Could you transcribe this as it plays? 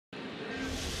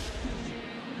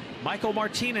Michael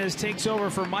Martinez takes over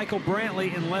for Michael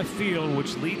Brantley in left field,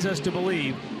 which leads us to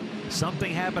believe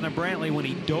something happened to Brantley when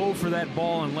he dove for that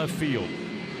ball in left field.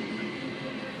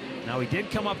 Now, he did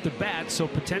come up to bat, so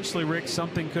potentially, Rick,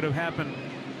 something could have happened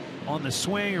on the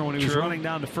swing or when he was running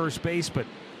down to first base. But,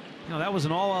 you know, that was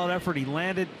an all-out effort. He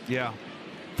landed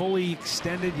fully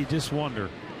extended. You just wonder.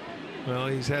 Well,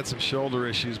 he's had some shoulder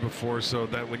issues before, so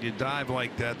that when you dive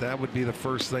like that, that would be the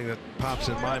first thing that pops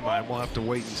in my mind. We'll have to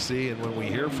wait and see, and when we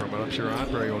hear from it, I'm sure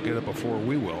Andre will get it before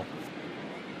we will.